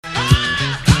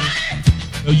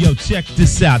Yo, check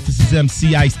this out. This is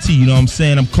MC Ice-T, you know what I'm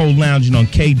saying? I'm cold lounging on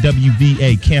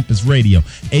KWVA Campus Radio,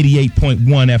 88.1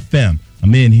 FM.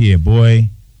 I'm in here, boy.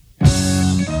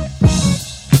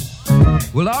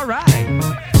 Well, all right.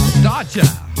 Star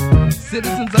Child,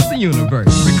 citizens of the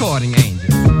universe, recording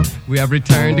angels. We have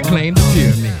returned to claim the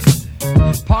pyramid.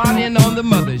 Partying on the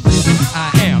mothership.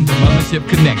 I am the mothership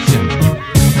connection.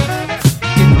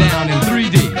 Getting down in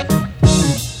 3D.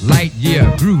 Light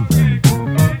year grooving.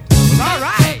 Well, all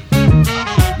right.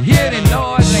 You hear the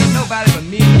noise? Ain't nobody but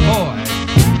me and the boys.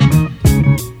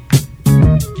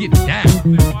 Get down.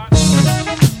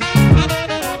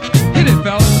 Hit it,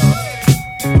 fellas.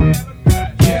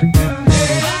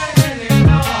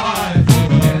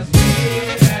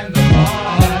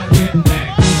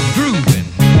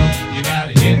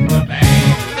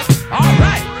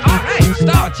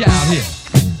 Child here.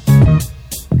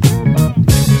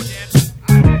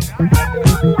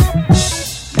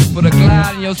 Put a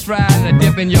glide in your stride and a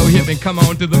dip in your hip and come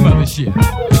on to the mothership.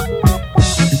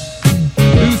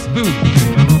 Loose booty,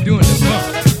 doing the bump.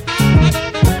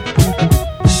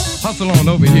 Hustle on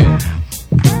over here.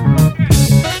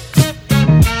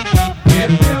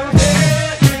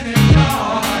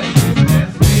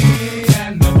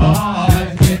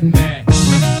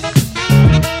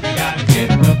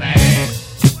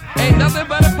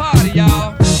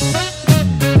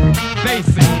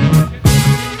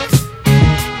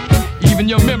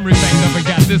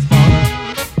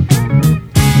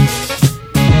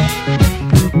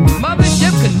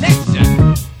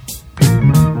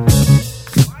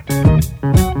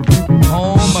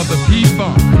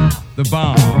 The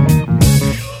bomb.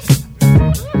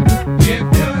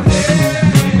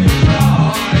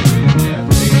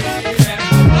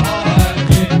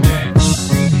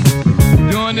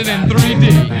 Doing it in 3D.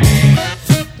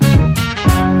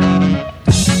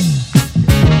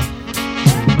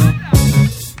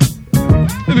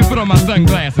 Let me put on my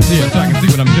sunglasses here so I can see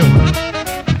what I'm doing.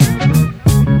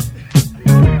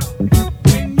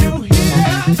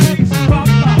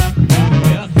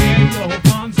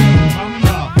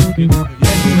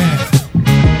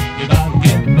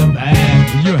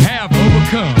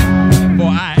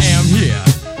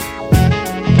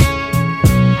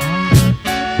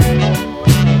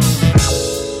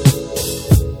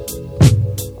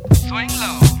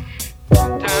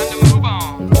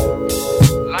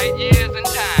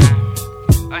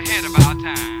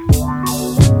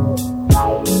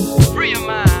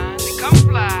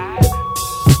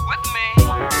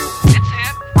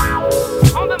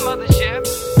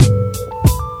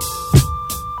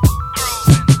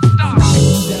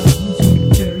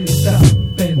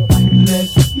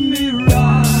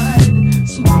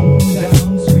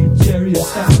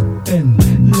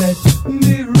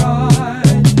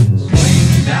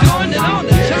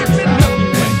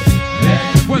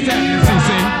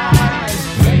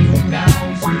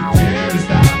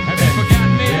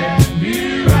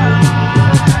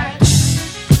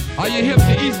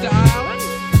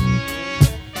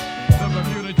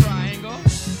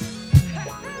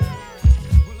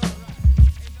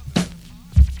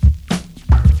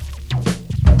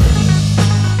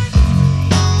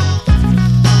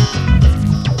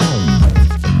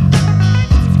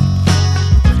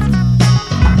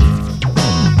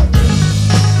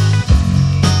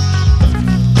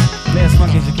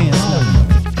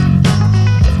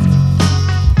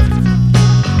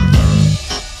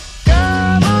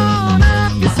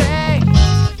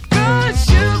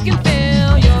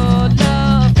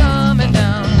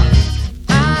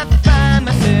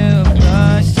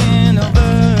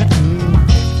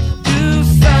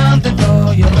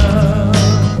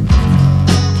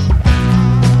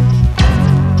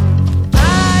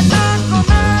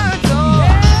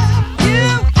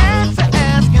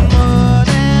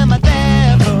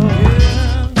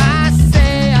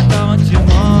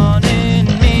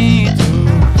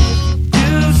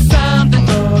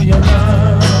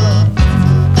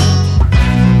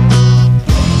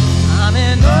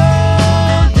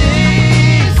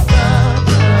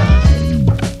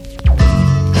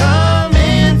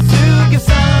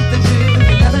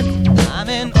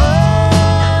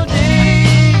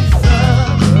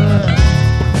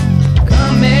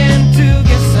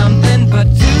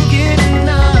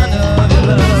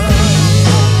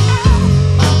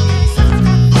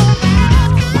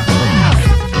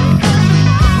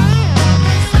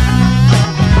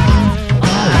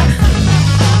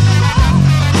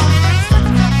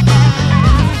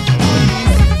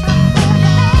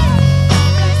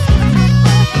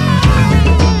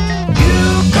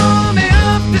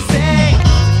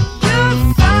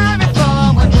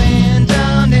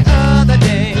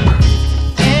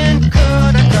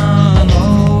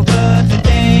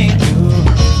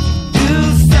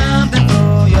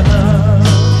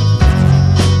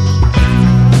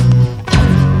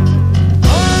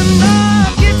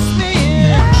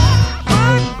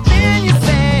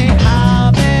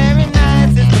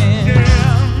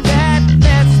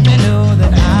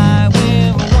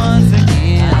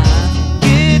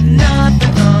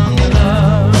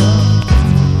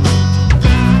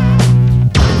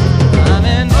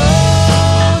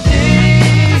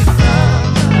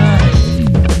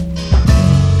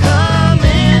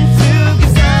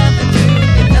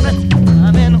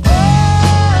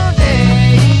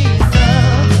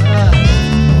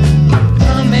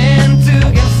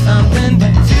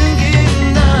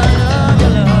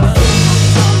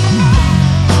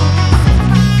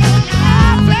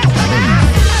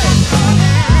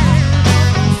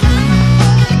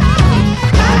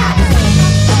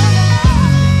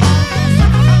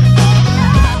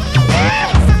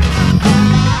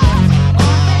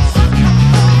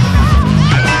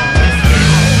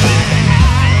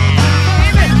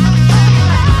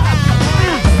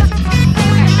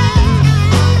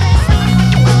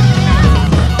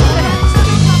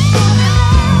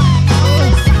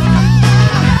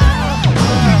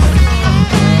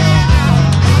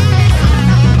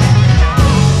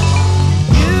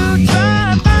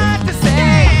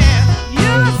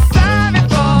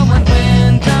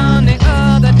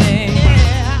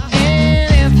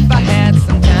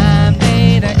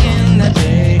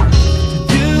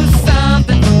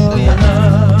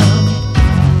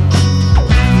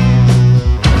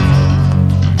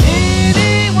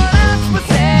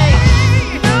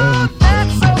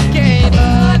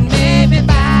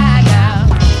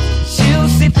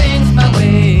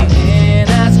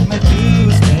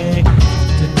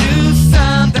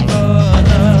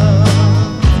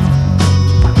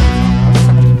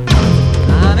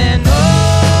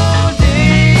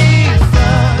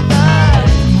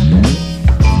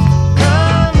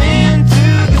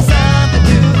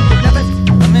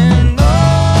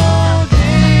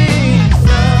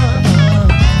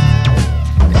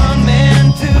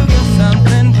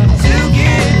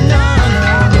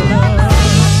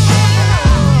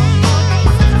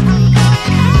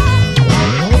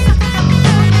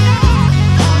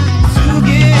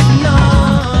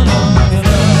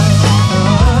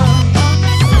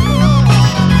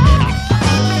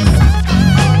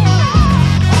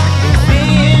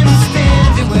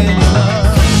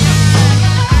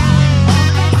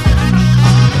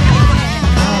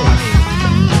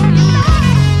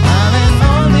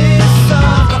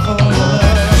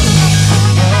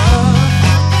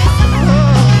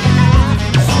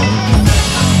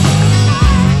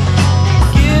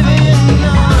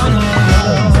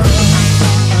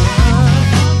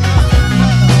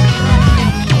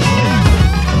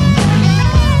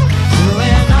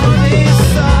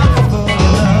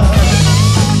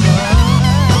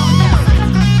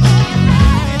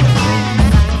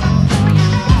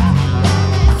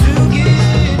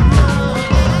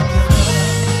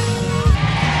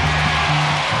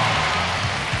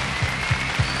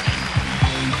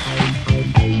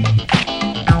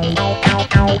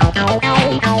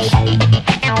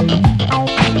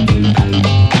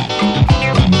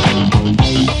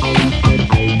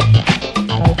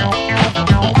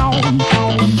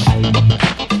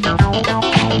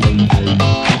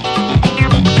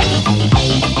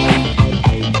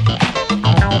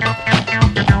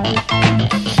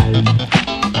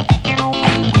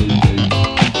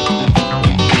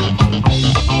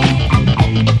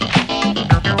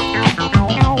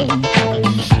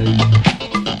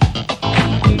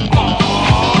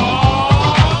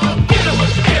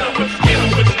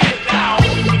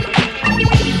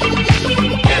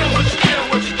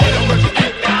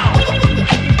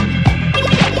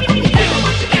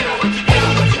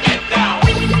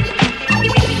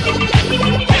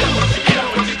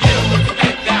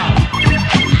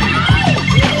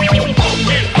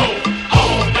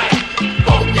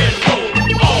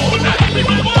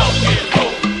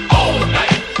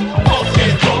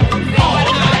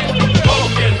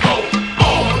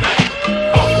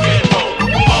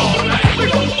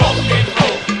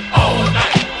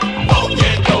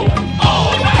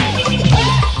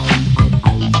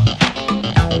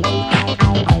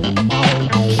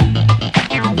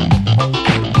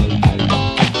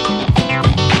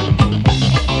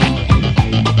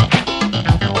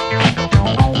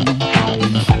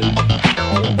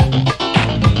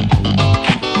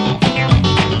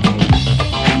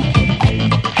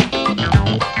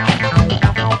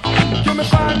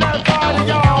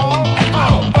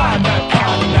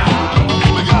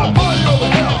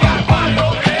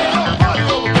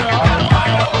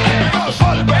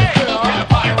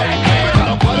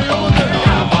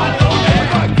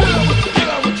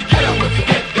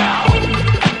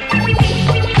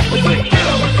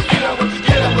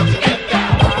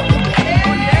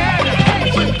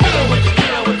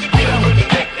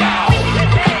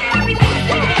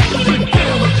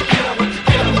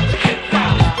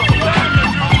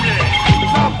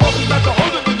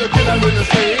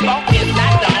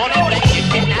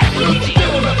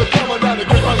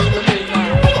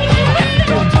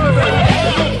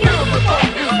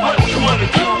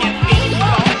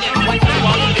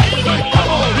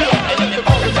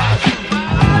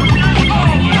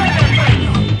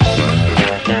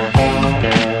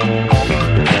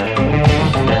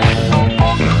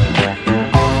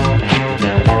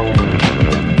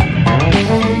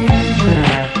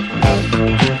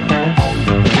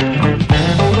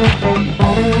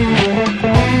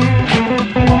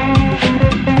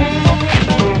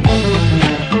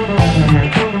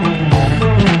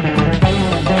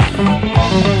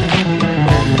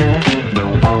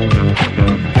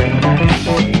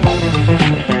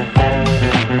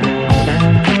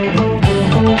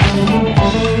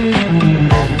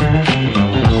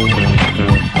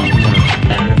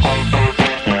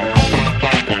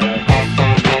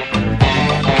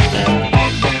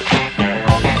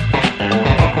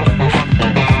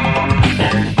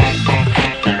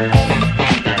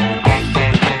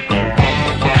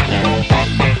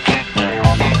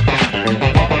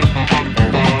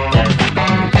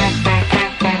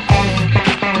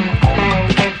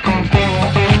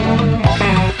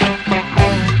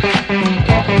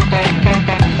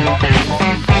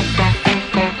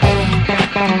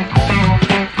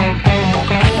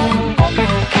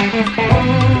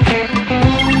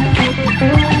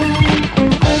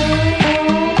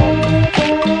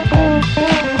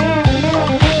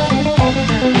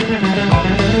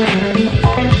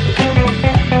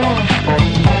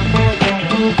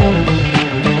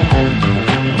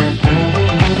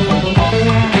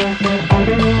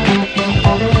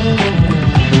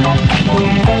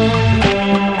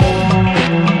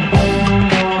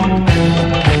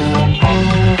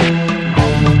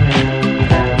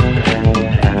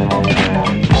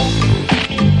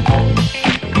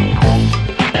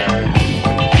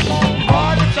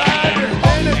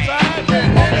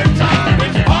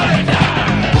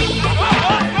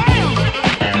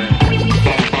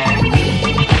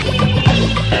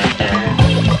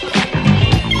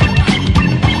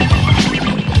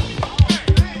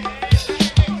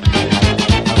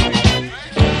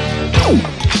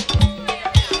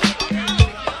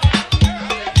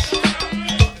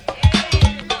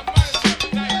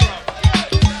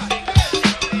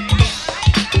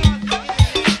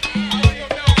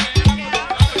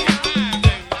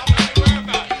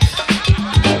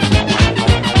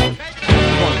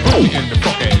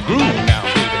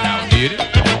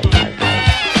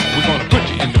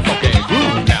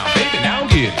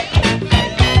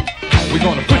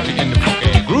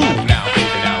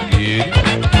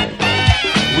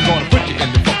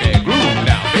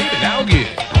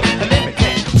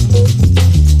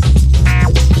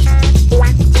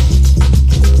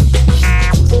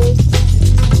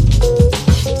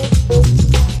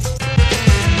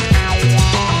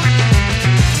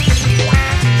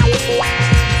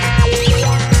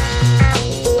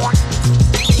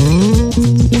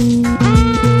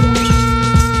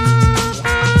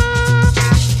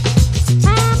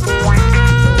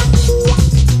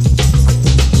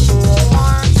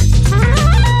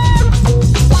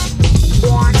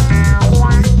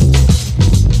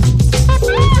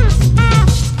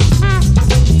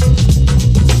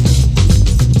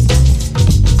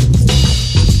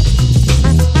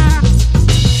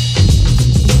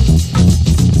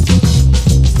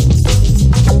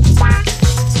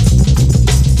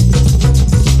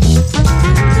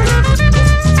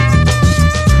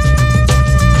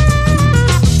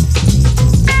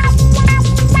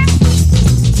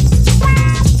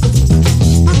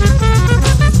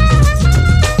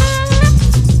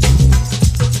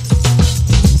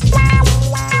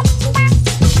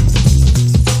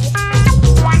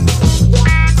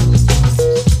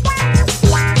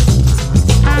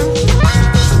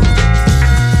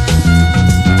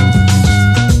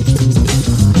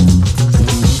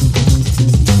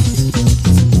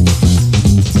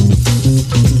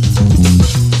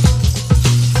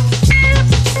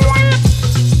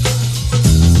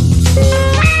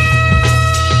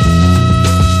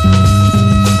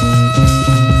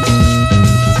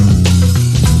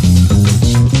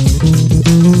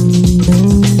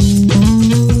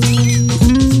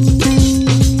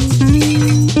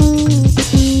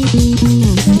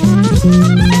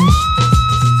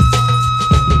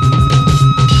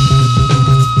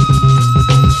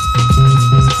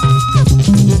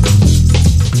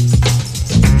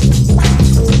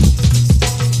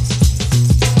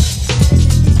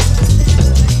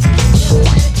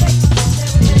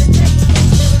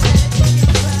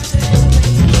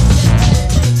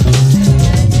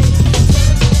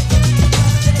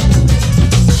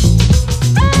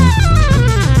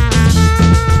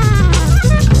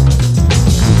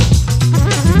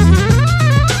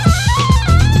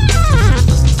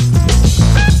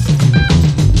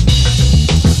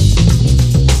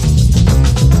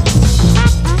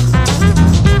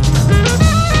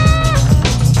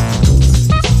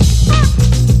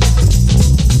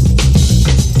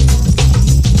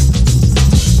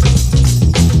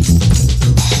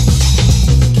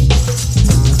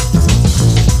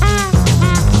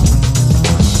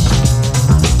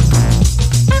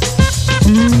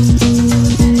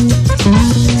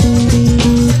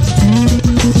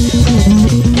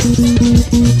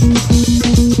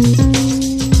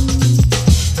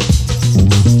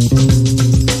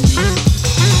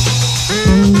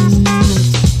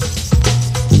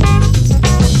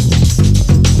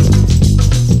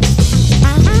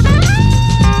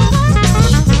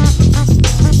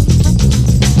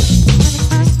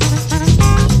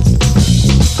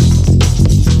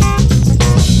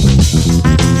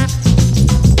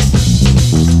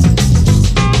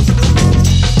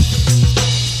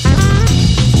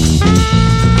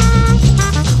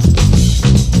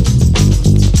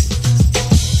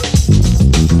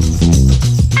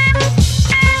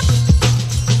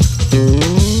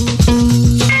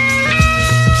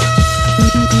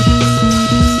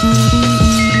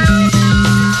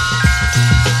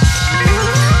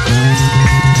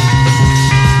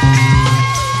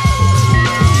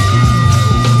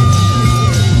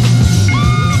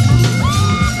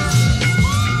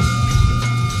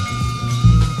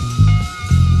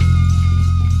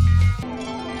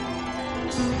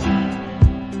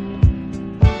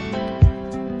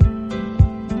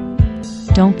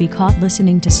 Don't be caught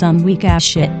listening to some weak-ass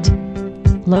shit.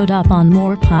 Load up on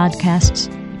more podcasts,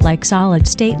 like Solid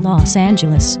State Los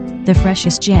Angeles, the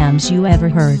freshest jams you ever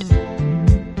heard.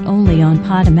 Only on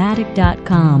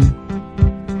Podomatic.com.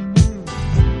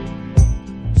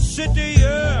 City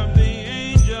of the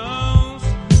angels,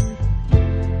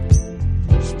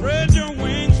 spread your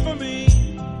wings for me.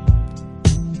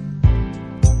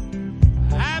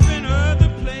 I've been other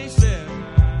places,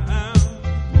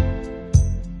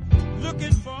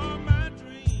 looking for my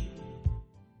dream.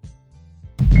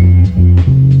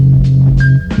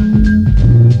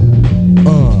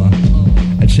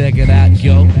 Check it out,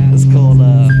 yo. It's called,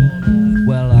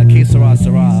 Que Sera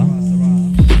Sera.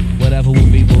 Whatever will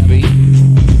be, will be.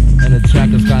 And the track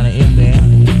is kinda in there.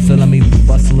 So let me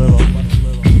bust a little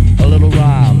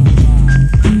rhyme.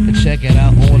 And check it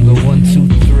out on the 1, 2,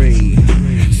 3.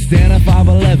 Stand at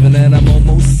 5'11" and I'm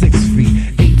almost 6 feet.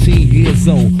 18 years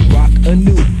old, rock a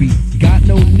new beat. Got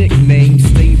no nickname,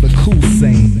 stay the cool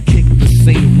same. Kick the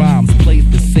same rhymes, play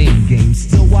the same game.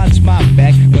 Still watch my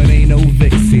back, but ain't no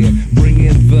Vicks here. Bring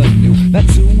in the new, that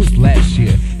too was last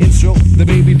year. Intro, the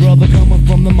baby brother coming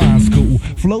from the mind school.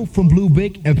 Flow from Blue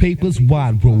Bic and papers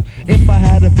wide rule. If I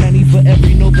had a penny for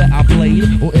every note that I played,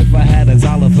 or if I had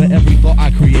 $1 for every thought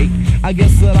I create, I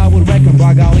guess that I would reckon,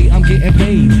 by golly, I'm getting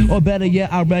paid. Or better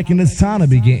yet, I reckon it's time to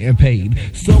be getting paid.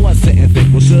 So I sit and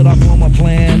think, well, should I form a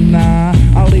plan? Nah,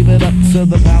 I'll leave it up to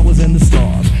the powers in the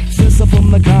stars. Since I'm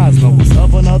from the cosmos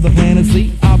of another planet,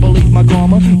 see, I believe my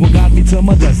karma will guide me to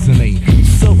my destiny.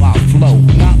 So I flow,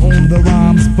 not on the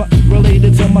rhymes, but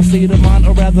related to my state of mind,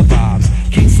 or rather vibes.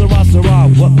 Que sera, sera,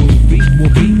 what will be,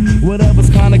 will be. Whatever's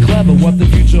kinda clever, what the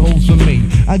future holds for me.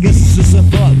 I guess it's just a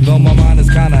thought, though my mind is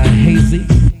kinda hazy.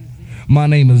 My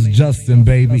name is Justin,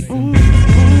 baby.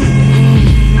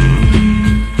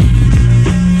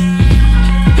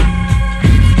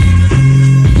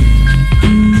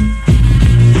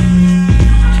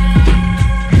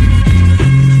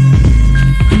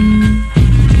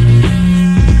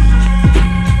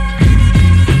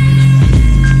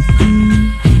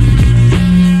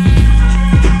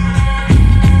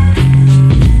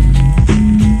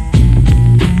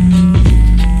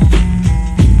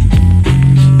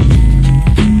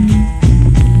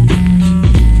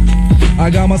 I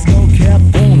got my skull cap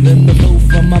on, then the flow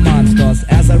from my mind starts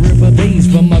as I rip a bass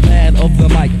from my pad of the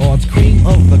mic arts. Cream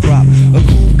of the crop, a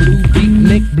cool blue beat,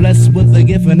 Nick blessed with the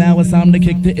gift, and now it's time to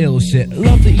kick the ill shit.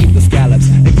 Love to eat the scallops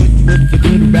and quick with the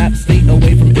good rap. Stay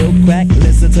away from ill crack,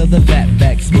 listen to the fat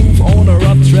back. Smooth on a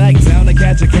rough track, down to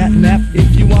catch a cat nap.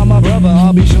 If you are my brother,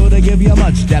 I'll be sure to give you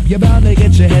much dap. You're bound to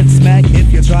get your head smacked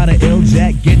if you try to ill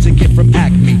jack. Get your kit from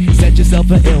Acme, set yourself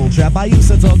an ill trap. I used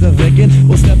to talk of Vickin'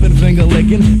 or steppin' finger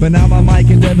licking, but now my mic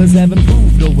endeavors have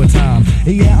improved over time.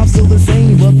 Yeah, I'm still the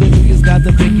same, but the New Year's got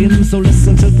the pickin'. So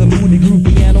listen to the moody groove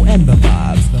piano and the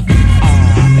vibes.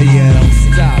 Yeah, don't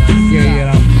stop,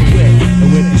 yeah, don't quit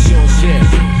with the short shit.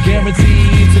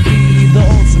 Guaranteed to be the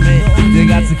ultimate. You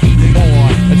got to keep it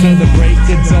on until the break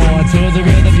of dawn, till the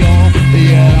rhythm, y'all.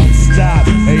 Yeah, don't stop,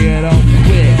 yeah, don't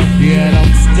quit, yeah,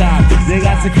 don't stop. You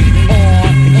got to keep it on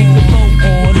and keep the flow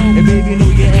on. And baby, know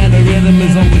your and the rhythm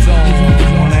is always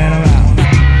on and around.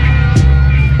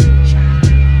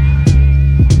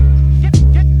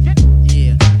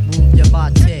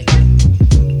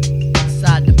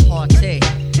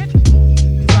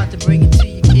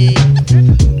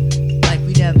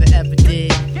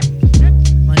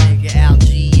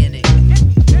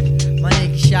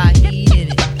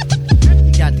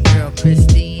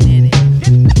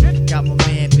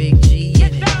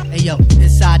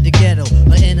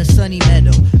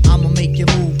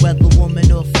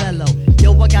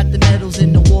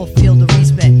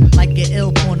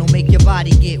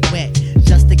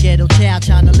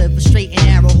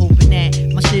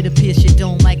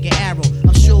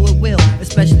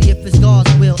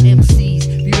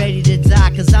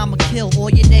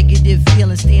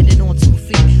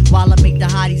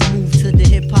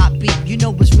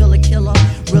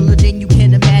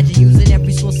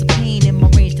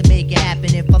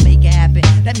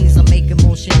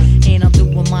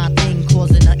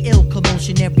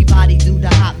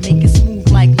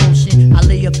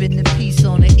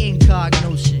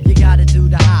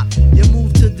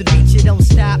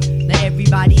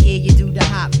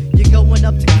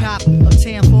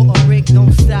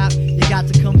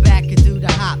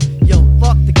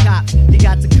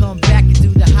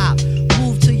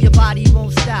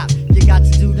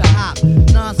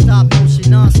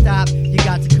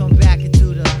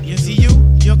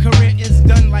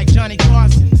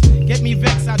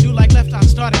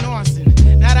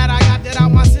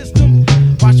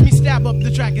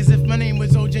 Track as if my name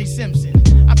was O.J. Simpson.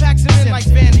 I pack some like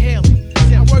Van Halen.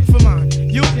 I work for mine.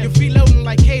 You're freeloading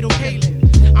like Kato Kalin.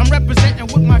 I'm representing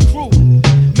with my crew.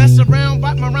 Mess around,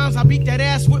 bite my rounds, I beat that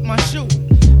ass with my shoe.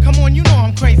 Come on, you know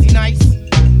I'm crazy nice.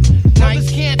 Brothers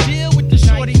can't deal with the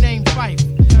shorty named Fife.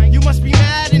 You must be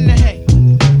mad in the head.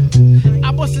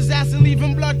 I bust his ass and leave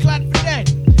him blood clot for dead.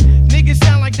 Niggas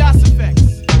sound like DOS effects.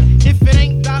 If it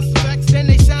ain't DOS effects, then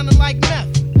they soundin' like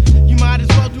meth. You might as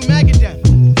well do Megadeth.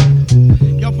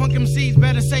 Y'all punk MCs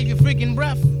better save your freaking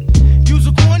breath. Use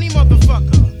a corny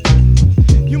motherfucker.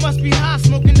 You must be high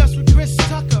smoking dust with Chris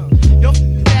Tucker. Your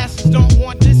asses don't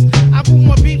want this. I put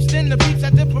more beeps than the beeps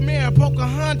at the premiere of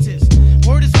Pocahontas.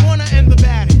 Word is Warner and the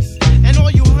baddest. And all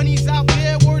you honeys out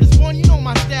there, word is born, you know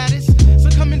my status. So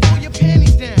come and pull your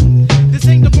panties down. This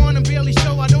ain't the Barnum Bailey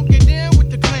show, I don't get down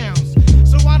with the clowns.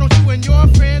 So why don't you and your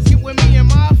friends get with me and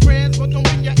my friends? But don't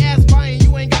bring your ass by and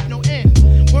you ain't got no end.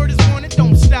 Word is born, it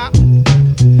don't stop.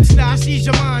 Stop, just ease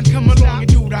your mind, come along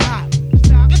and do the hop.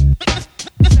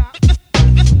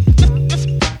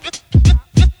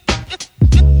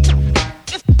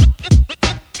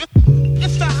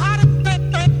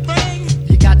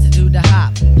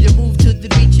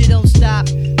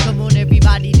 Come on,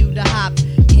 everybody, do the hop.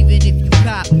 Even if you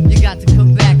cop, you got to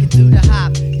come back and do the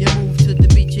hop. You move to the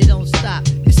beat, you don't stop.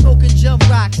 You're smoking jump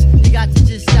rocks, you got to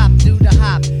just stop, do the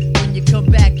hop. When you come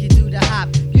back, you do the hop.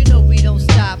 You know we don't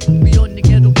stop. We on the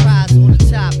ghetto prize on the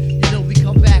top. You know we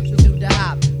come back, we do the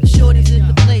hop. The shorties in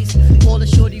the place, all the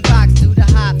shorty rocks, do the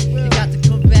hop. You got to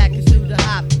come back and do the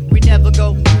hop. We never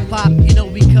go pop, you know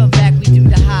we come back, we do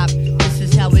the hop. This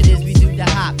is how it is, we do the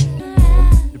hop.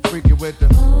 You're freaking with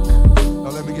them. Oh,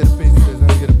 let me get a piece of this, let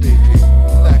me get a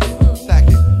piece. Stack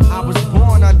it. I was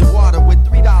born underwater with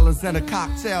 $3 and a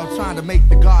cocktail, trying to make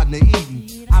the Garden of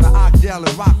Eden out of Oakdale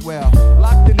and Rockwell.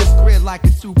 Locked in this grid like a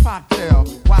Tupac tale.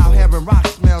 Wild hair and rock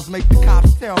smells make the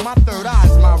cops tell. My third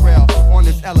eye's my rail on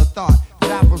this Ella thought.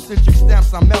 With Afrocentric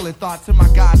stamps, I'm melon thought. To my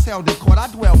God's held in court, I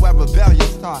dwell where rebellion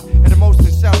start. And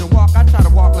emotions seldom walk, I try to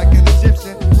walk like an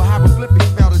Egyptian, but hieroglyphics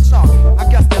spell the chalk. I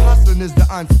guess the hustling is the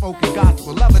unspoken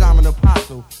gospel. Love it, I'm an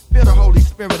apostle. Feel the Holy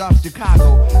Spirit of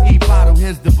Chicago. E-bottle,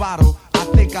 here's the bottle. I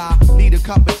think I need a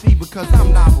cup of tea because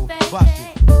I'm novel. Bust it.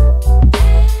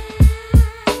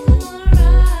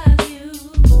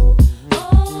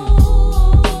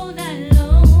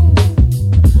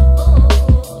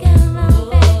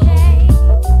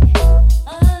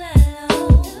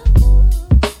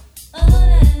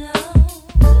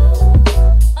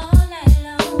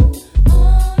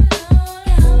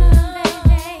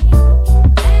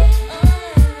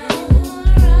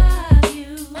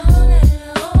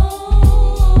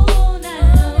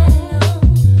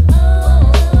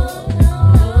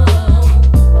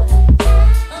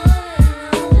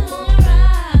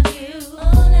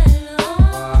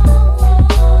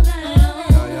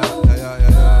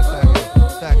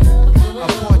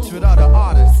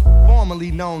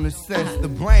 Known as sense, the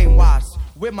brainwash.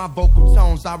 With my vocal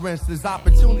tones, I rinse this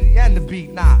opportunity and the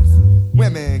beat knocks.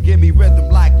 Women give me rhythm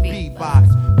like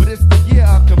beatbox, but it's the year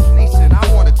of completion.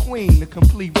 I want a queen to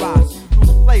complete box,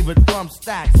 who's flavored from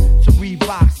stacks to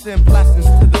Reeboks. Send blessings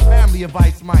to the family of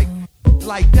Ice Mike.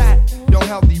 Like that, don't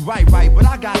help me right, but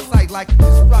I got sight like a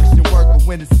construction worker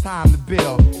when it's time to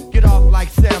build. Get off like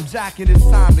Sam Jack and it's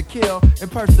time to kill. In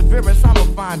perseverance, I'ma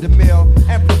find a mill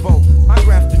and provoke. My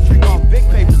graphs to trick off big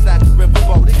papers at the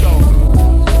riverboat. It goes.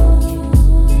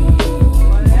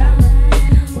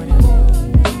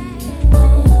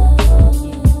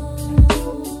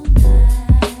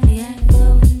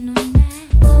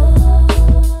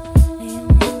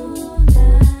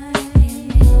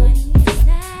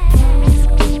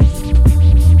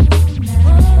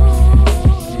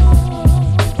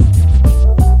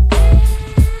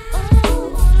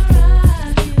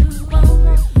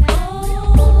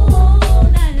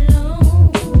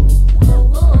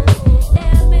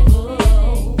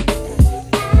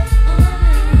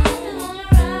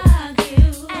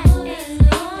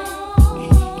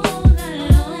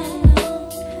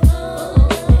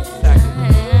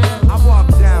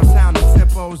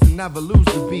 Never lose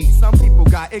the beat. Some people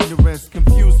got ignorance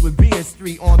confused with being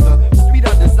street. On the street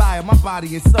of desire, my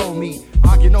body and soul meet.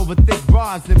 Arguing over thick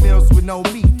bras and meals with no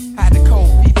meat. Had to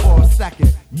cold feet for a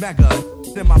second. Mega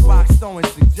in my box throwing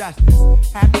suggestions.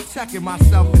 Had me checking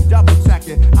myself and double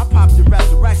checking. I popped the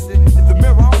resurrection. In the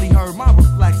mirror, I only heard my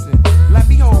reflection. Let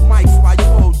me hold mics while you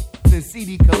hold in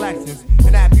CD collections.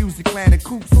 And that music land and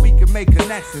coops, we can make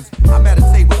connections. I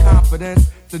meditate with confidence.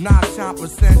 The non-chomper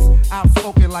sense,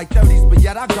 outspoken like 30s, but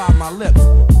yet I guard my lips.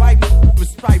 Fight with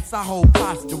stripes I hold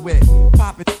pasta with.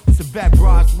 Popping to bed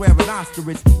bras wearing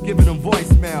ostrich, giving them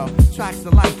voicemail. Tracks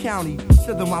to Light County,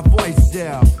 to them my voice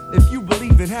jail. If you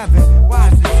believe in heaven, why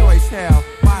is the choice hell?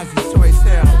 Why is the choice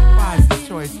hell? Why is the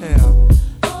choice hell?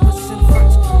 Listen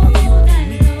first, you and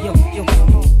me, yo,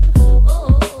 come on.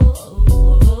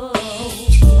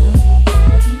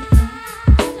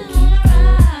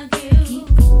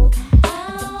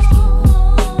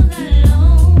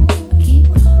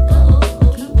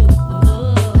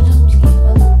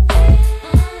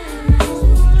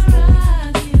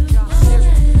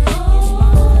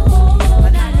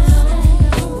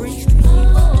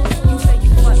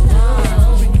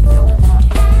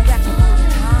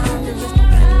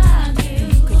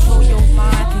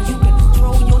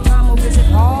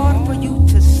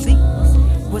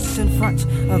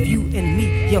 Of you and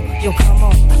me, yo, come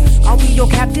on. I'll be your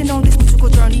captain on this musical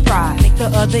journey ride. Make the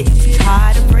other MCs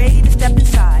hide, afraid to step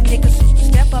inside. Take a seat,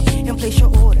 step up and place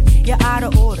your order. You're out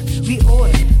of order,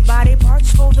 reorder. Body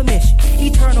parts for the mission,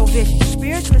 eternal vision.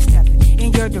 Spiritual stepping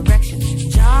in your direction.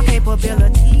 Job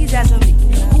capabilities as a me.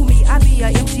 Who me? I be a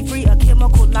MC free, a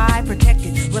chemical lie,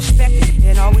 protected, respected,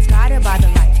 and always guided by the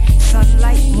light.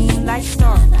 Sunlight, moonlight,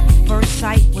 starlight. First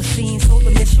sight was seen, so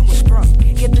the mission was sprung.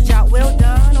 Get the job well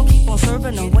done, I'll keep on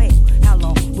serving them well. How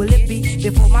long will it be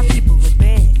before my people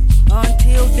rebel?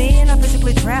 Until then, I'm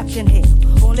physically trapped in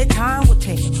hell. Only time will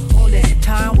tell, only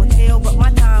time will tell. But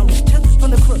my time was took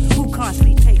from the crook who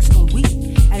constantly takes from we.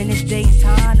 And in this day and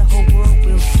time, the whole world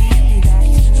will see that.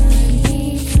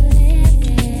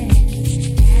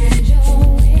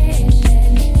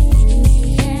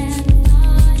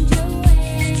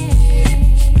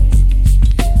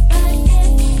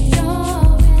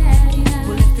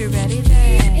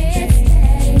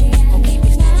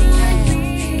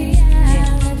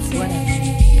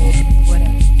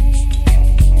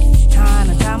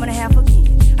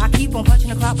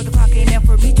 But the clock ain't there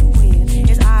for me to win.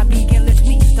 As I begin, let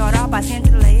me start out by saying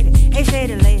to the lady, hey,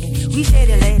 shady lady, we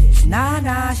shady ladies,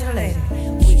 nah, shady lady.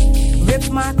 We rips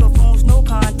microphones, no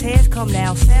contest, come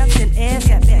now, Samson S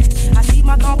at best. I see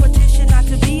my competition not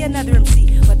to be another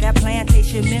MC, but that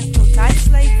plantation mental type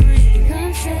slavery.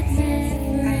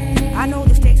 I know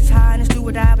the stakes is high and it's do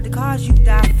or die, but the cause you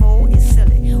die for is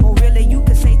silly. Or really, you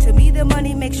could say to me the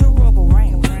money makes your world go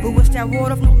round. But what's that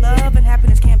world of no love and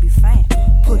happiness can't be found?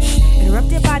 Push,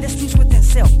 interrupted by disputes within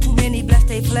self. Too many blessed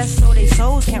they flesh so their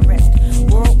souls can't rest.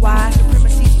 Worldwide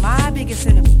supremacy's my biggest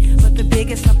enemy, but the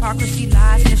biggest hypocrisy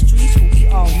lies in the streets where we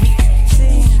all meet.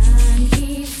 Sing.